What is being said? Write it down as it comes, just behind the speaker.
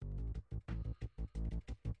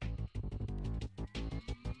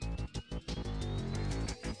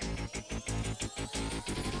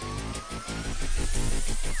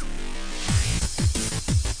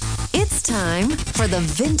time for the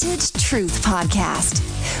Vintage Truth Podcast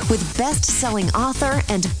with best-selling author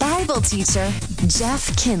and Bible teacher,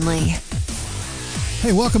 Jeff Kinley.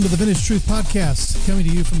 Hey, welcome to the Vintage Truth Podcast, coming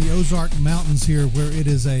to you from the Ozark Mountains here, where it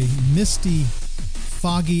is a misty,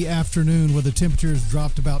 foggy afternoon where the temperature has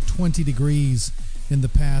dropped about 20 degrees in the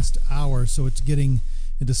past hour, so it's getting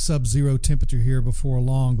into sub-zero temperature here before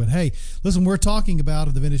long. But hey, listen, we're talking about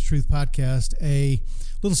in the Vintage Truth Podcast a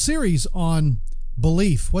little series on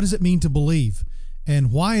belief. What does it mean to believe?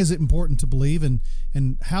 And why is it important to believe?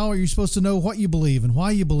 And how are you supposed to know what you believe and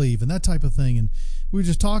why you believe and that type of thing? And we were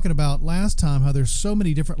just talking about last time how there's so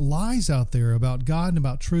many different lies out there about God and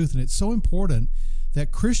about truth. And it's so important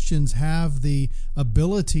that Christians have the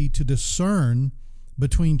ability to discern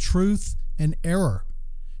between truth and error.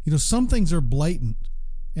 You know, some things are blatant.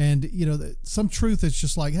 And, you know, some truth is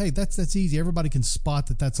just like, hey, that's easy. Everybody can spot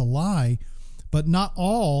that that's a lie. But not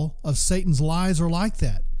all of Satan's lies are like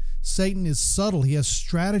that. Satan is subtle. He has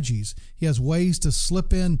strategies. He has ways to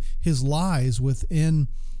slip in his lies within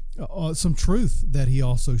some truth that he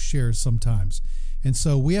also shares sometimes. And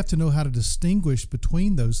so we have to know how to distinguish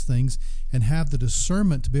between those things and have the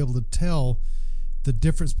discernment to be able to tell the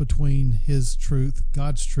difference between his truth,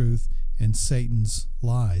 God's truth, and Satan's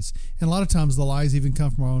lies. And a lot of times the lies even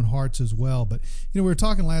come from our own hearts as well. But, you know, we were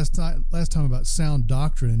talking last time about sound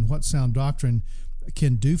doctrine and what sound doctrine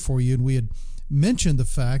can do for you. And we had mentioned the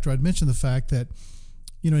fact, or I'd mentioned the fact that,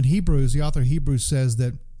 you know, in Hebrews, the author of Hebrews says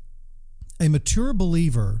that a mature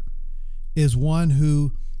believer is one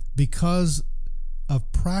who, because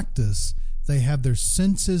of practice, they have their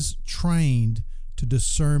senses trained to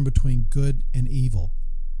discern between good and evil.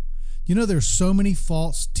 You know, there's so many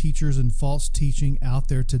false teachers and false teaching out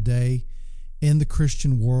there today in the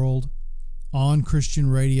Christian world, on Christian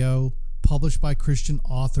radio, published by Christian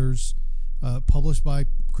authors, published by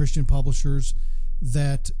Christian publishers,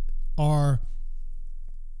 that are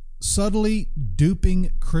subtly duping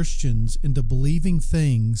Christians into believing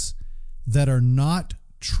things that are not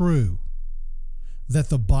true, that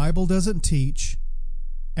the Bible doesn't teach,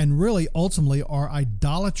 and really ultimately are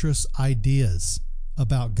idolatrous ideas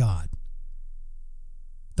about God.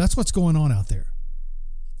 That's what's going on out there.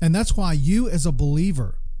 And that's why you as a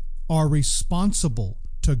believer are responsible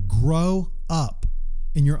to grow up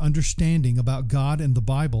in your understanding about God and the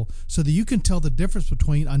Bible so that you can tell the difference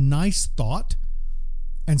between a nice thought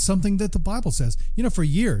and something that the Bible says. You know, for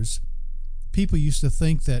years, people used to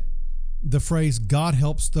think that the phrase, God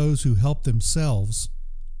helps those who help themselves,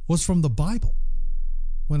 was from the Bible,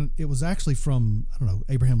 when it was actually from, I don't know,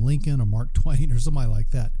 Abraham Lincoln or Mark Twain or somebody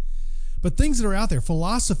like that. But things that are out there,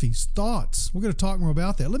 philosophies, thoughts, we're going to talk more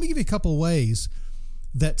about that. Let me give you a couple of ways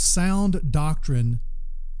that sound doctrine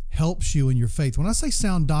helps you in your faith. When I say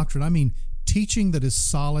sound doctrine, I mean teaching that is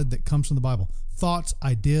solid, that comes from the Bible. Thoughts,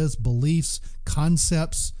 ideas, beliefs,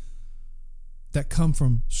 concepts that come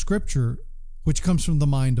from Scripture, which comes from the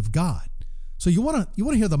mind of God. So you want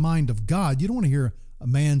to hear the mind of God. You don't want to hear a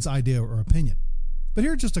man's idea or opinion. But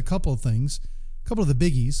here are just a couple of things, a couple of the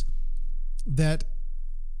biggies that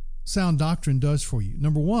sound doctrine does for you.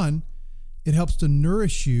 Number one, it helps to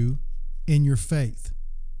nourish you in your faith.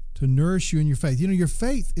 To nourish you in your faith. You know, your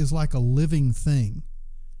faith is like a living thing.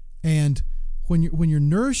 And when you're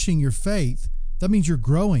nourishing your faith, that means you're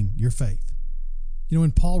growing your faith. You know,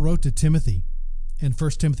 when Paul wrote to Timothy in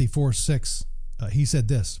 1 Timothy 4:6, he said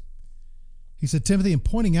this. He said, Timothy, in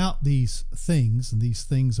pointing out these things, and these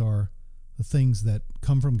things are the things that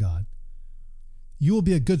come from God, you will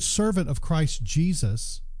be a good servant of Christ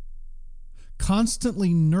Jesus,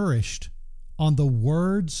 constantly nourished on the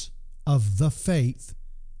words of the faith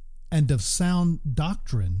and of sound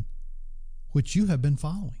doctrine which you have been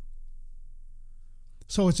following.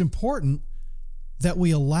 So it's important that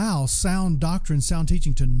we allow sound doctrine, sound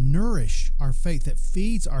teaching to nourish our faith, that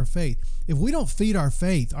feeds our faith. If we don't feed our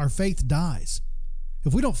faith dies.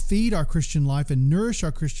 If we don't feed our Christian life and nourish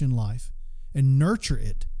our Christian life and nurture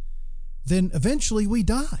it, then eventually we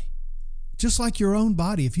die. Just like your own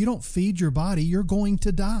body. If you don't feed your body, you're going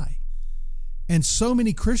to die. And so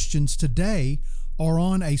many Christians today are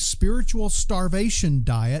on a spiritual starvation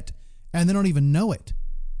diet and they don't even know it.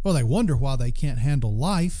 Well, they wonder why they can't handle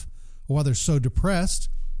life, or why they're so depressed,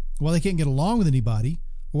 or why they can't get along with anybody,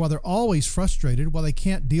 or why they're always frustrated, why they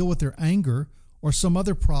can't deal with their anger or some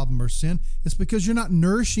other problem or sin. It's because you're not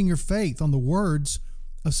nourishing your faith on the words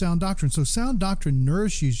of sound doctrine. So sound doctrine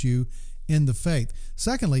nourishes you in the faith.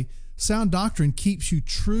 Secondly, sound doctrine keeps you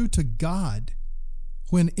true to God.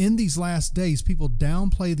 When in these last days, people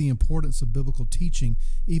downplay the importance of biblical teaching,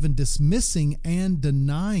 even dismissing and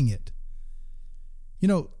denying it. You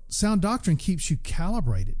know, sound doctrine keeps you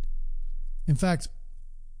calibrated. In fact,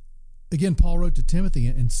 again, Paul wrote to Timothy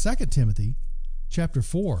in 2 Timothy chapter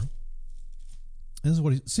 4. This is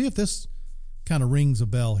what see if this kind of rings a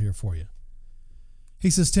bell here for you. He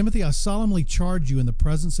says, Timothy, I solemnly charge you in the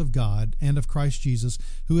presence of God and of Christ Jesus,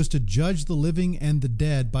 who is to judge the living and the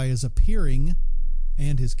dead by his appearing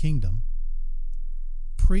and his kingdom.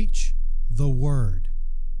 Preach the word.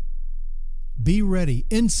 Be ready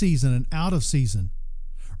in season and out of season.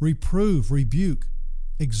 Reprove, rebuke,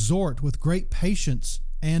 exhort with great patience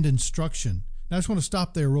and instruction. Now I just want to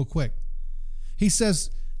stop there real quick. He says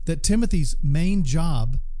that Timothy's main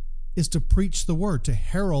job is to preach the word, to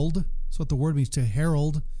herald. That's what the word means, to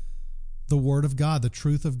herald the word of God, the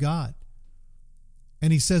truth of God.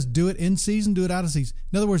 And he says, do it in season, do it out of season.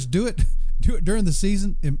 In other words, do it during the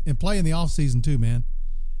season and play in the off season too, man.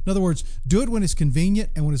 In other words, do it when it's convenient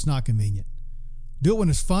and when it's not convenient. Do it when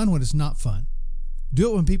it's fun, when it's not fun.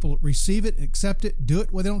 Do it when people receive it, accept it. Do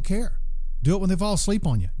it when they don't care. Do it when they fall asleep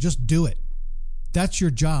on you. Just do it. That's your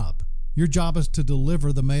job. Your job is to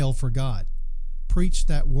deliver the mail for God. Preach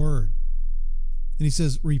that word. And he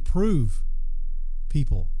says, reprove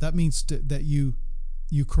people. That means that you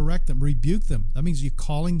correct them, rebuke them. That means you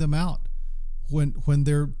calling them out when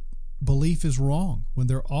their belief is wrong, when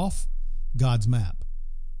they're off God's map.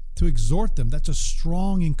 To exhort them, that's a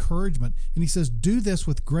strong encouragement. And he says, do this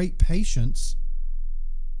with great patience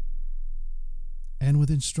and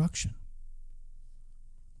with instruction.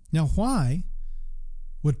 Now, why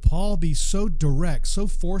would Paul be so direct, so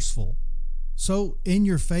forceful, so in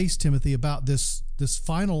your face, Timothy, about this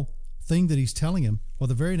final thing that he's telling him? Well,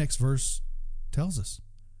 the very next verse tells us.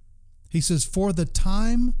 He says, for the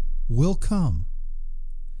time will come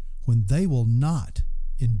when they will not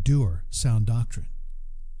endure sound doctrine.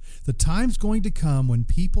 The time's going to come when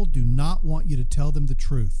people do not want you to tell them the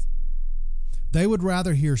truth. They would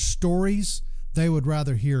rather hear stories. They would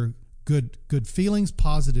rather hear good feelings,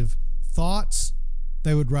 positive thoughts.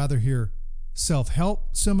 They would rather hear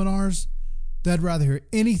self-help seminars. They'd rather hear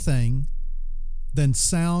anything than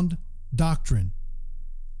sound doctrine.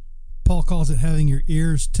 Paul calls it having your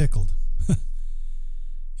ears tickled.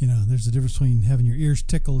 There's a difference between having your ears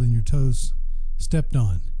tickled and your toes stepped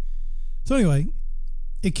on. So anyway,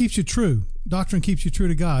 it keeps you true. Doctrine keeps you true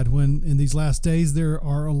to God when in these last days there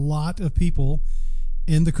are a lot of people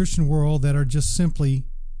in the Christian world that are just simply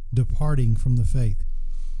departing from the faith.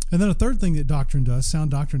 And then a third thing that doctrine does,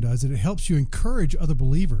 sound doctrine does, is it helps you encourage other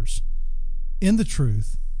believers in the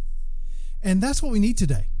truth. And that's what we need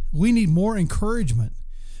today. We need more encouragement,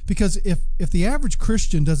 because if the average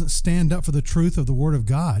Christian doesn't stand up for the truth of the Word of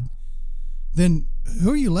God, then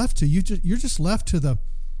who are you left to? You're just left to the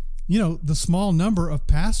small number of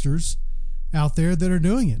pastors out there that are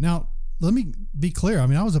doing it. Now, let me be clear. I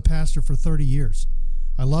mean, I was a pastor for 30 years.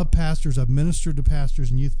 I love pastors. I've ministered to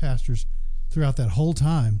pastors and youth pastors throughout that whole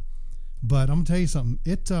time. But I'm going to tell you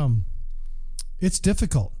something. It's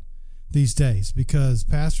difficult these days because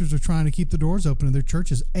pastors are trying to keep the doors open in their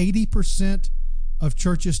churches. 80% of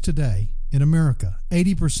churches today in America,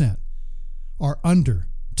 80% are under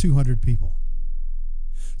 200 people.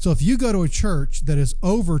 So if you go to a church that is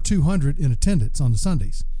over 200 in attendance on the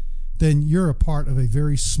Sundays, then you're a part of a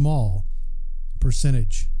very small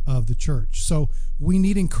percentage of the church. So we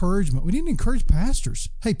need encouragement. We need to encourage pastors.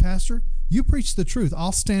 Hey, pastor, you preach the truth.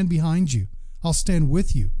 I'll stand behind you. I'll stand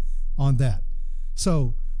with you on that.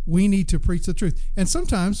 So we need to preach the truth. And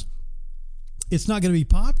sometimes it's not going to be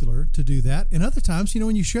popular to do that. And other times,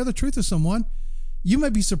 when you share the truth with someone, you may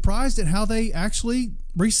be surprised at how they actually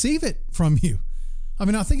receive it from you. I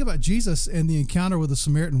mean, I think about Jesus and the encounter with the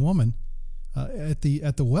Samaritan woman at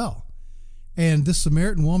the well. And this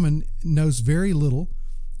Samaritan woman knows very little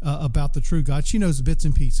about the true God. She knows bits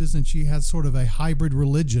and pieces, and she has sort of a hybrid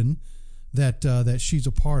religion that she's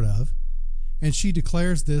a part of. And she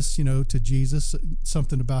declares this, to Jesus,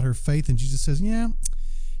 something about her faith. And Jesus says,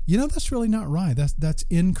 that's really not right. That's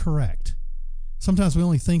incorrect. Sometimes we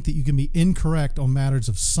only think that you can be incorrect on matters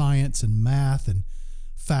of science and math and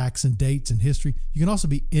facts and dates and history. You can also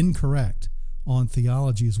be incorrect on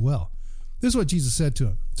theology as well. This is what Jesus said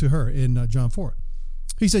to her in John 4.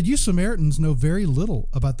 He said, you Samaritans know very little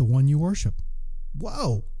about the one you worship.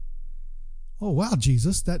 Whoa. Oh, wow,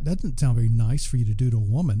 Jesus, that doesn't sound very nice for you to do to a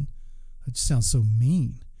woman. That just sounds so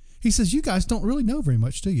mean. He says, you guys don't really know very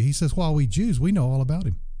much, do you? He says, while we Jews, we know all about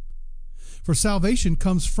him. For salvation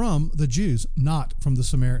comes from the Jews, not from the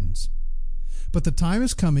Samaritans. But the time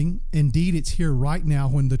is coming, indeed it's here right now,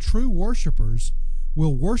 when the true worshipers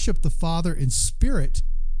will worship the Father in spirit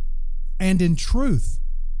and in truth.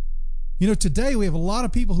 Today we have a lot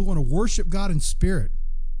of people who want to worship God in spirit.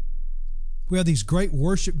 We have these great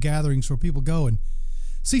worship gatherings where people go and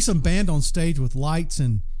see some band on stage with lights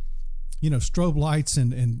and strobe lights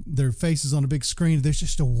and their faces on a big screen. There's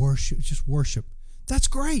just worship. That's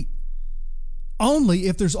great. Only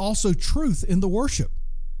if there's also truth in the worship.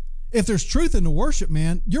 If there's truth in the worship,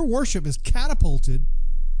 man, your worship is catapulted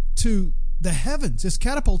to the heavens. It's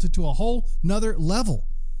catapulted to a whole nother level.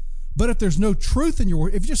 But if there's no truth in your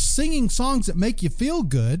worship, if you're just singing songs that make you feel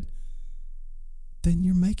good, then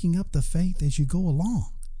you're making up the faith as you go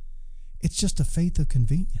along. It's just a faith of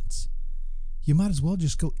convenience. You might as well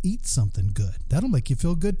just go eat something good. That'll make you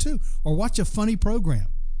feel good too. Or watch a funny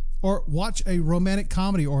program. Or watch a romantic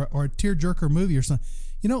comedy or a tearjerker movie or something.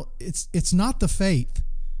 It's not the faith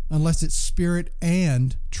unless it's spirit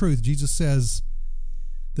and truth. Jesus says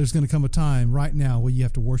there's going to come a time right now where you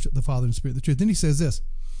have to worship the Father in spirit and the truth. Then he says this.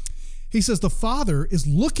 He says the Father is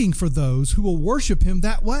looking for those who will worship him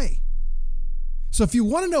that way. So if you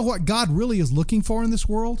want to know what God really is looking for in this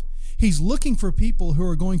world, he's looking for people who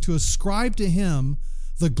are going to ascribe to him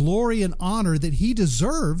the glory and honor that he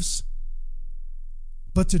deserves,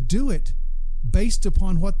 but to do it based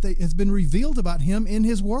upon what has been revealed about him in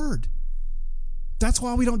his word. That's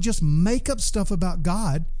why we don't just make up stuff about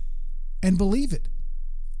God and believe it.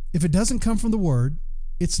 If it doesn't come from the word,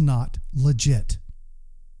 it's not legit.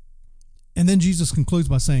 And then Jesus concludes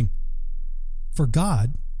by saying, for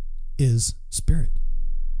God is spirit,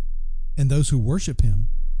 and those who worship him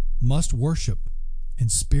must worship in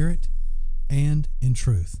spirit and in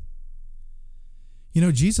truth.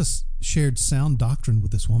 Jesus shared sound doctrine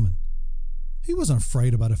with this woman. He wasn't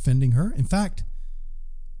afraid about offending her. In fact,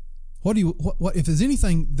 what if there's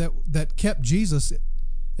anything that kept Jesus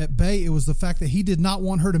at bay, it was the fact that he did not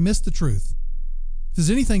want her to miss the truth. If there's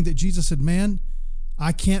anything that Jesus said, man,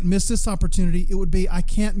 I can't miss this opportunity, it would be, I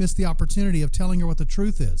can't miss the opportunity of telling her what the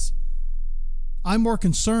truth is. I'm more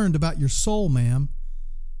concerned about your soul, ma'am,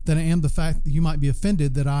 than I am the fact that you might be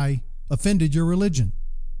offended that I offended your religion.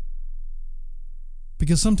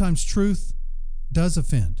 Because sometimes truth does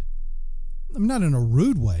offend. Not in a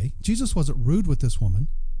rude way. Jesus wasn't rude with this woman,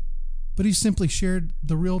 but he simply shared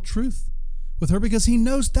the real truth with her because he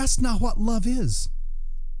knows that's not what love is.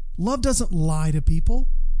 Love doesn't lie to people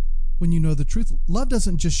when you know the truth. Love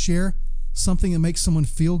doesn't just share something that makes someone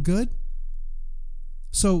feel good.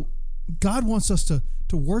 So God wants us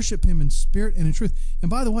to worship him in spirit and in truth. And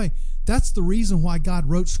by the way, that's the reason why God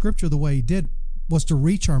wrote scripture the way he did, was to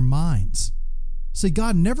reach our minds. See,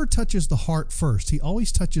 God never touches the heart first. He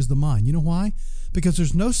always touches the mind. You know why? Because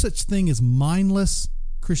there's no such thing as mindless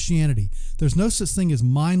Christianity. There's no such thing as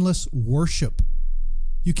mindless worship.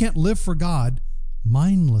 You can't live for God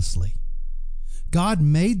mindlessly. God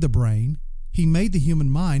made the brain. He made the human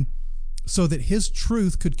mind so that his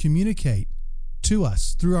truth could communicate to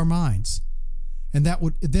us through our minds. And that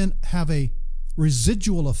would then have a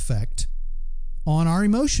residual effect on our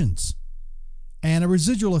emotions and a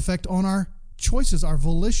residual effect on our choices, our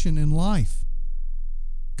volition in life.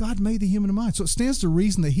 God made the human mind. So it stands to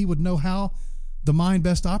reason that he would know how the mind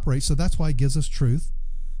best operates. So that's why he gives us truth,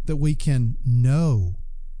 that we can know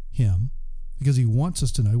him, because he wants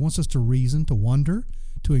us to know. He wants us to reason, to wonder,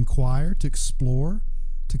 to inquire, to explore,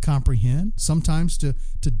 to comprehend, sometimes to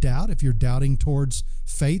doubt. If you're doubting towards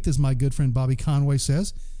faith, as my good friend Bobby Conway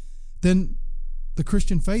says, then the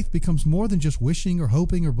Christian faith becomes more than just wishing or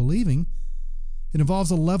hoping or believing. It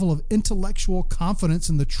involves a level of intellectual confidence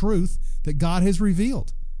in the truth that God has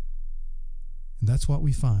revealed. And that's what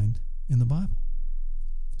we find in the Bible.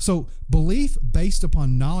 So belief based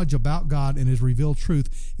upon knowledge about God and his revealed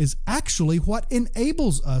truth is actually what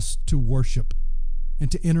enables us to worship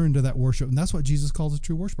and to enter into that worship. And that's what Jesus calls a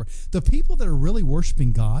true worshiper. The people that are really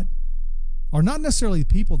worshiping God are not necessarily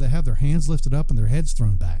the people that have their hands lifted up and their heads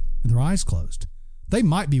thrown back and their eyes closed. They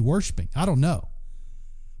might be worshiping. I don't know.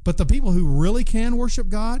 But the people who really can worship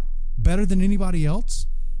God better than anybody else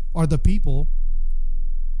are the people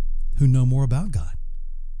who know more about God.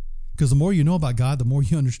 Because the more you know about God, the more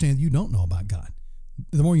you understand you don't know about God.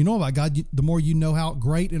 The more you know about God, the more you know how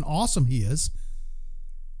great and awesome he is.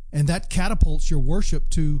 And that catapults your worship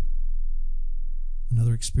to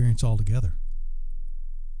another experience altogether.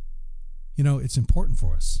 It's important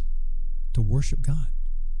for us to worship God.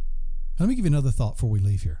 Now, let me give you another thought before we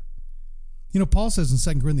leave here. Paul says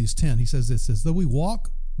in 2 Corinthians 10, he says this, though we walk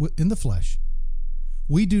in the flesh,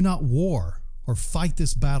 we do not war or fight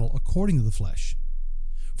this battle according to the flesh.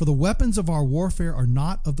 For the weapons of our warfare are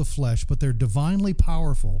not of the flesh, but they're divinely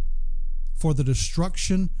powerful for the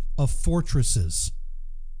destruction of fortresses.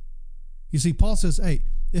 You see, Paul says, hey,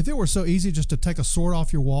 if it were so easy just to take a sword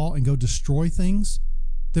off your wall and go destroy things,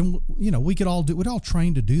 then, we'd all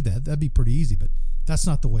train to do that. That'd be pretty easy, but that's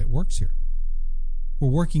not the way it works here. We're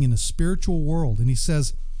working in a spiritual world. And he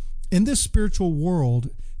says, in this spiritual world,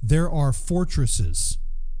 there are fortresses.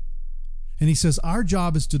 And he says our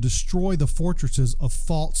job is to destroy the fortresses of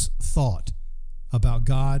false thought about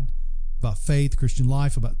God, about faith, Christian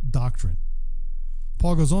life, about doctrine.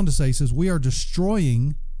 Paul goes on to say, he says, we are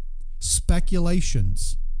destroying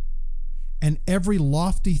speculations and every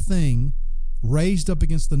lofty thing raised up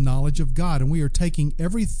against the knowledge of God. And we are taking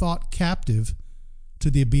every thought captive to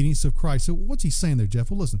the obedience of Christ. So what's he saying there, Jeff?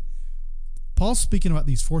 Well, listen, Paul's speaking about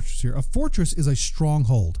these fortresses here. A fortress is a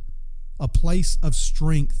stronghold, a place of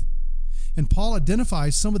strength. And Paul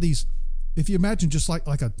identifies some of these, if you imagine just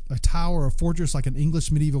like a tower or a fortress, like an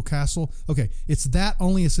English medieval castle. Okay, it's that,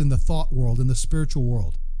 only it's in the thought world, in the spiritual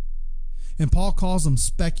world. And Paul calls them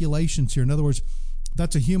speculations here. In other words,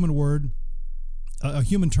 that's a human word, a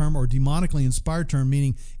human term or demonically inspired term,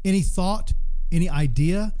 meaning any thought, any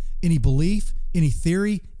idea, any belief, any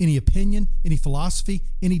theory, any opinion, any philosophy,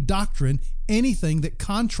 any doctrine, anything that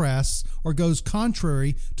contrasts or goes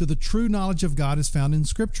contrary to the true knowledge of God is found in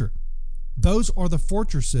Scripture. Those are the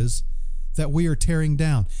fortresses that we are tearing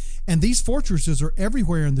down. And these fortresses are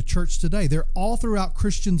everywhere in the church today. They're all throughout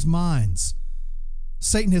Christians' minds.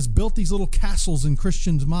 Satan has built these little castles in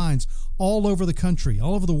Christians' minds all over the country,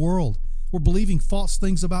 all over the world. We're believing false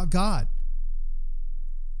things about God.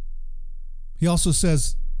 He also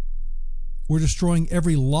says we're destroying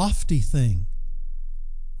every lofty thing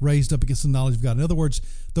raised up against the knowledge of God. In other words,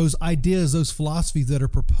 those ideas, those philosophies that are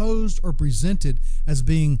proposed or presented as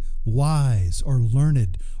being wise or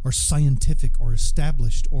learned or scientific or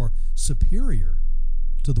established or superior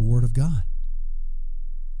to the Word of God.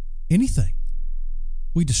 Anything.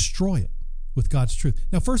 We destroy it with God's truth.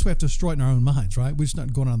 Now, first we have to destroy it in our own minds, right? We're just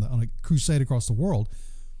not going on a crusade across the world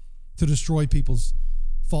to destroy people's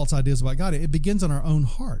false ideas about God. It begins in our own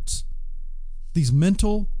hearts. These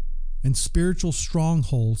mental and spiritual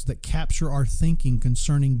strongholds that capture our thinking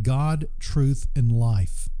concerning God, truth, and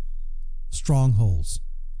life. Strongholds.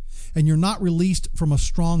 And you're not released from a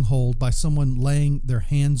stronghold by someone laying their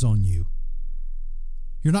hands on you.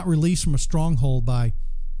 You're not released from a stronghold by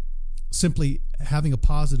simply having a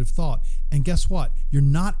positive thought. And guess what? You're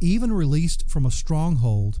not even released from a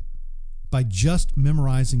stronghold by just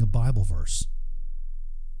memorizing a Bible verse.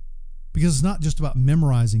 Because it's not just about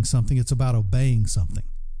memorizing something, it's about obeying something.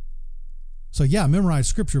 So yeah, memorize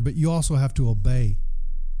Scripture, but you also have to obey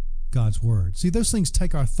God's Word. See, those things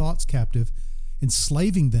take our thoughts captive,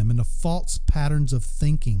 enslaving them into false patterns of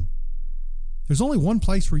thinking. There's only one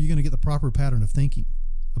place where you're going to get the proper pattern of thinking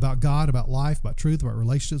about God, about life, about truth, about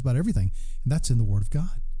relationships, about everything, and that's in the Word of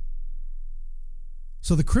God.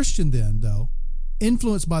 So the Christian then, though,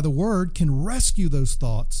 influenced by the Word, can rescue those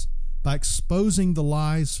thoughts by exposing the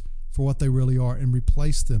lies for what they really are and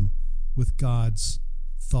replace them with God's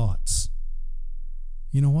thoughts.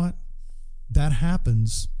 You know what? That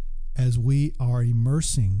happens as we are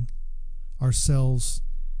immersing ourselves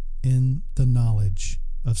in the knowledge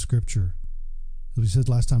of Scripture. As we said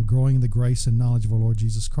last time, growing in the grace and knowledge of our Lord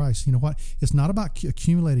Jesus Christ. You know what? It's not about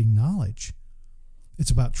accumulating knowledge.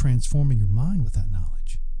 It's about transforming your mind with that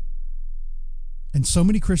knowledge. And so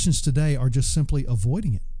many Christians today are just simply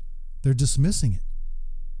avoiding it. They're dismissing it.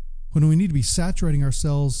 When we need to be saturating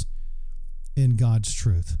ourselves in God's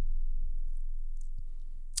truth.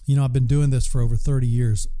 You know, I've been doing this for over 30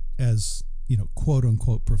 years as, quote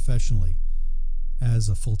unquote, professionally as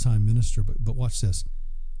a full-time minister. But watch this.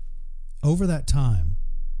 Over that time,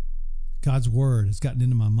 God's Word has gotten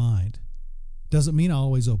into my mind. Doesn't mean I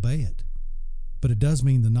always obey it, but it does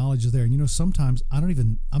mean the knowledge is there. And sometimes I'm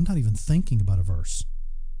not even thinking about a verse.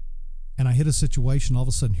 And I hit a situation, all of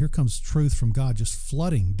a sudden, here comes truth from God just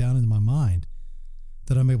flooding down into my mind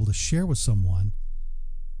that I'm able to share with someone,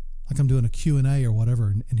 like I'm doing a Q&A or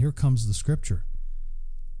whatever, and here comes the Scripture.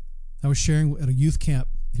 I was sharing at a youth camp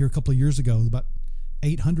here a couple of years ago, about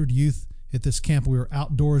 800 youth at this camp. We were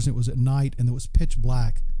outdoors, and it was at night, and it was pitch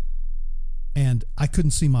black. And I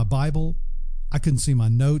couldn't see my Bible. I couldn't see my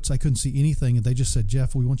notes. I couldn't see anything. And they just said,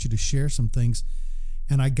 Jeff, we want you to share some things.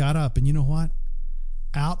 And I got up, and you know what?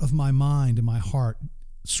 Out of my mind and my heart,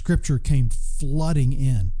 Scripture came flooding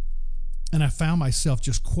in. And I found myself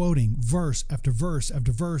just quoting verse after verse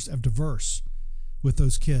after verse after verse with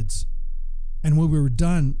those kids. And when we were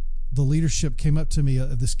done, the leadership came up to me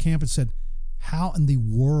at this camp and said, how in the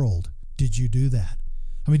world did you do that?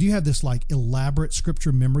 I mean, do you have this like elaborate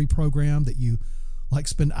Scripture memory program that you like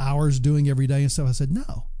spend hours doing every day and stuff? I said,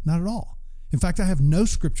 no, not at all. In fact, I have no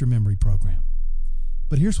Scripture memory program.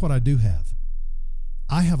 But here's what I do have.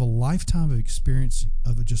 I have a lifetime of experience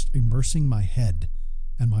of just immersing my head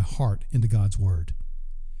and my heart into God's Word.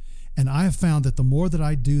 And I have found that the more that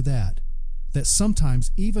I do that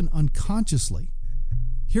sometimes even unconsciously,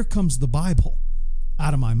 here comes the Bible.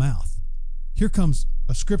 out of my mouth. Here comes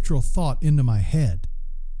a scriptural thought into my head,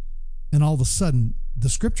 and all of a sudden the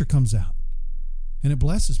scripture comes out and it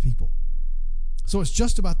blesses people. So it's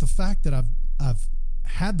just about the fact that I've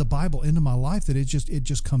had the Bible into my life that it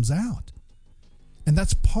just comes out. And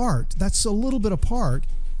that's a little bit of part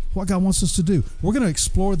what God wants us to do. We're going to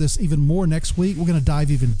explore this even more next week. We're going to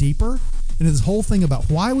dive even deeper into this whole thing about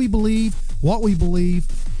why we believe, what we believe,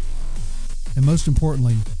 and most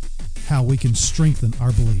importantly, how we can strengthen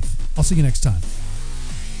our belief. I'll see you next time.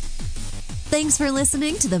 Thanks for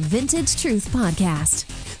listening to the Vintage Truth Podcast.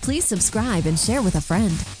 Please subscribe and share with a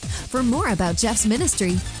friend. For more about Jeff's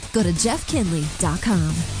ministry, go to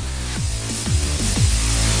jeffkinley.com.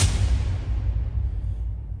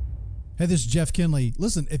 Hey, this is Jeff Kinley.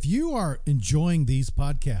 Listen, if you are enjoying these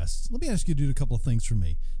podcasts, let me ask you to do a couple of things for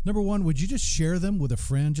me. Number one, would you just share them with a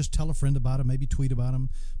friend? Just tell a friend about them, maybe tweet about them,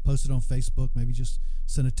 post it on Facebook, maybe just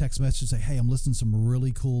send a text message and say, hey, I'm listening to some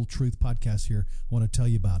really cool truth podcasts here I want to tell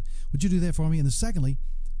you about. Would you do that for me? And then secondly,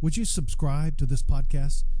 would you subscribe to this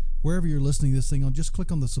podcast? Wherever you're listening to this thing on, just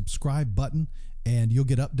click on the subscribe button and you'll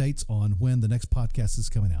get updates on when the next podcast is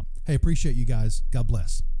coming out. Hey, appreciate you guys. God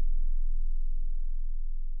bless.